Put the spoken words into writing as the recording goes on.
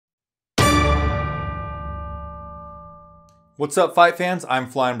What's up, fight fans? I'm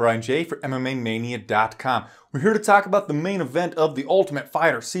Flyin Brian J for MMAmania.com. We're here to talk about the main event of The Ultimate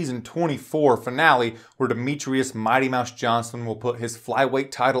Fighter Season 24 finale, where Demetrious Mighty Mouse Johnson will put his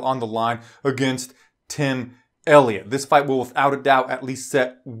flyweight title on the line against Tim Elliott. This fight will without a doubt at least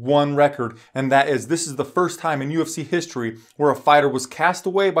set one record, and that is this is the first time in UFC history where a fighter was cast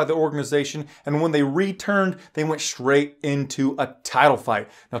away by the organization, and when they returned, they went straight into a title fight.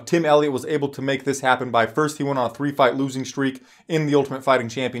 Now, Tim Elliott was able to make this happen by first he went on a 3-fight losing streak in the Ultimate Fighting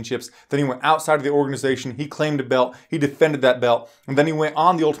Championships. Then he went outside of the organization, he claimed a belt, he defended that belt, and then he went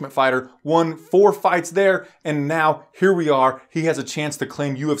on the Ultimate Fighter, won 4 fights there, and now here we are. He has a chance to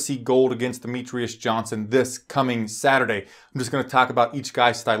claim UFC gold against Demetrious Johnson this coming Saturday. I'm just going to talk about each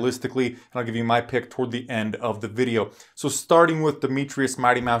guy stylistically, and I'll give you my pick toward the end of the video. So starting with Demetrious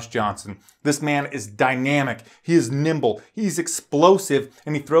Mighty Mouse Johnson. This man is dynamic, he is nimble, he's explosive,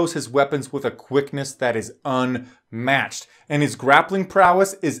 and he throws his weapons with a quickness that is unmatched. And his grappling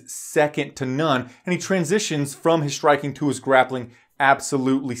prowess is second to none, and he transitions from his striking to his grappling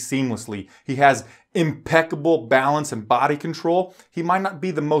absolutely seamlessly. He has impeccable balance and body control. He might not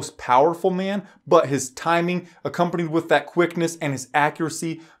be the most powerful man, but his timing, accompanied with that quickness and his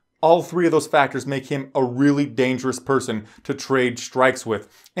accuracy, all 3 of those factors make him a really dangerous person to trade strikes with.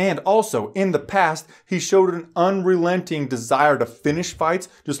 And also, in the past, he showed an unrelenting desire to finish fights.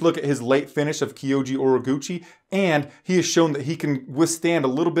 Just look at his late finish of Kyoji Horiguchi. And he has shown that he can withstand a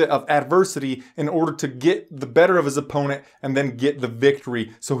little bit of adversity in order to get the better of his opponent and then get the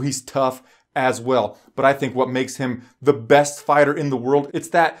victory. So he's tough as well. But I think what makes him the best fighter in the world, it's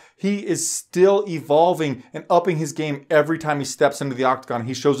that he is still evolving and upping his game every time he steps into the octagon.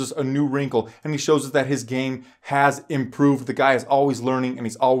 He shows us a new wrinkle, and he shows us that his game has improved. The guy is always learning and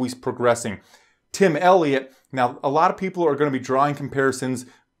he's always progressing. Tim Elliott, now a lot of people are going to be drawing comparisons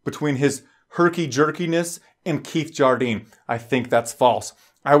between his herky-jerkiness and Keith Jardine. I think that's false.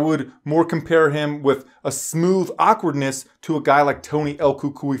 I would more compare him with a smooth awkwardness to a guy like Tony El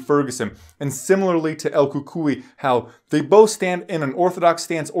Cucuy Ferguson. And similarly to El Cucuy, how they both stand in an orthodox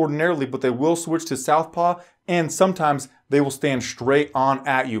stance ordinarily, but they will switch to southpaw, and sometimes they will stand straight on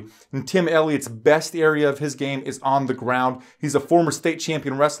at you. And Tim Elliott's best area of his game is on the ground. He's a former state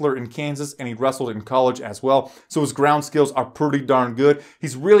champion wrestler in Kansas, and he wrestled in college as well. So his ground skills are pretty darn good.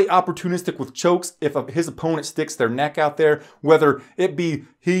 He's really opportunistic with chokes if his opponent sticks their neck out there, whether it be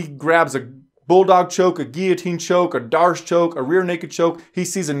he grabs a bulldog choke, a guillotine choke, a Darce choke, a rear naked choke. He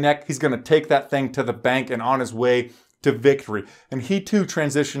sees a neck, he's going to take that thing to the bank and on his way to victory. And he too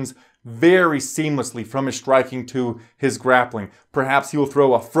transitions very seamlessly from his striking to his grappling. Perhaps he will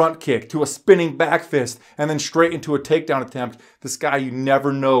throw a front kick to a spinning back fist and then straight into a takedown attempt. This guy, you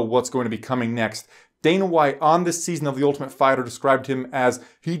never know what's going to be coming next. Dana White on this season of The Ultimate Fighter described him as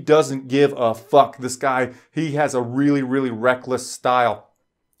he doesn't give a fuck. This guy, he has a really, really reckless style.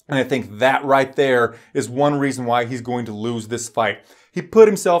 And I think that right there is one reason why he's going to lose this fight. He put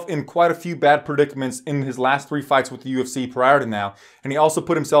himself in quite a few bad predicaments in his last 3 fights with the UFC prior to now. And he also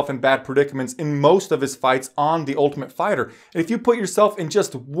put himself in bad predicaments in most of his fights on The Ultimate Fighter. And if you put yourself in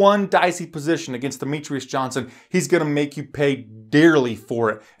just one dicey position against Demetrious Johnson, he's going to make you pay dearly for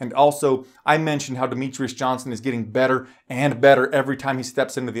it. And also, I mentioned how Demetrious Johnson is getting better and better every time he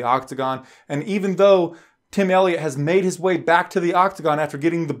steps into the octagon. And even though Tim Elliott has made his way back to the octagon after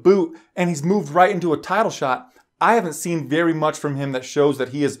getting the boot and he's moved right into a title shot, I haven't seen very much from him that shows that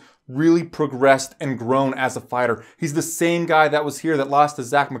he has really progressed and grown as a fighter. He's the same guy that was here that lost to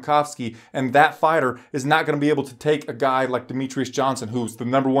Zach Makovsky, and that fighter is not going to be able to take a guy like Demetrious Johnson, who's the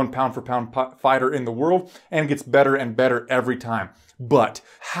 #1 pound-for-pound fighter in the world and gets better and better every time. But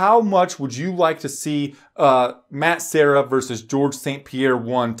how much would you like to see Matt Serra versus George St. Pierre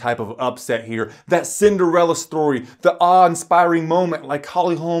 1 type of upset here? That Cinderella story, the awe-inspiring moment like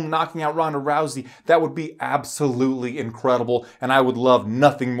Holly Holm knocking out Ronda Rousey, that would be absolutely incredible, and I would love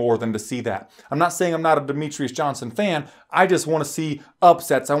nothing more than to see that. I'm not saying I'm not a Demetrious Johnson fan, I just want to see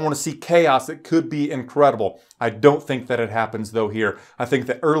upsets, I want to see chaos. It could be incredible. I don't think that it happens though here. I think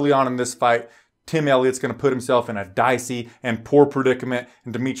that early on in this fight, Tim Elliott's going to put himself in a dicey and poor predicament,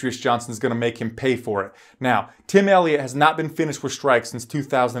 and Demetrious Johnson's going to make him pay for it. Now, Tim Elliott has not been finished with strikes since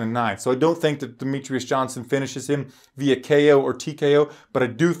 2009, so I don't think that Demetrious Johnson finishes him via KO or TKO, but I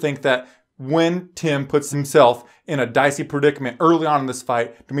do think that when Tim puts himself in a dicey predicament early on in this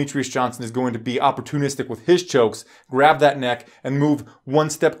fight, Demetrious Johnson is going to be opportunistic with his chokes, grab that neck, and move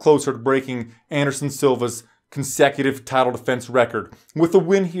one step closer to breaking Anderson Silva's consecutive title defense record. With a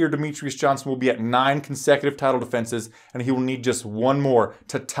win here, Demetrious Johnson will be at 9 consecutive title defenses, and he will need just one more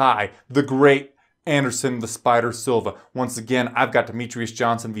to tie the great Anderson the Spider Silva. Once again, I've got Demetrious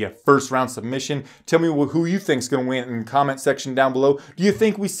Johnson via first round submission. Tell me who you think's going to win in the comment section down below. Do you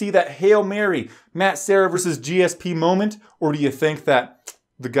think we see that Hail Mary, Matt Serra versus GSP moment? Or do you think that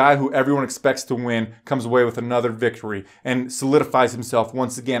the guy who everyone expects to win comes away with another victory and solidifies himself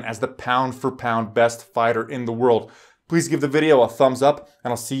once again as the pound for pound best fighter in the world? Please give the video a thumbs up,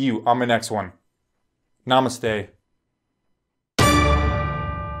 and I'll see you on my next one. Namaste.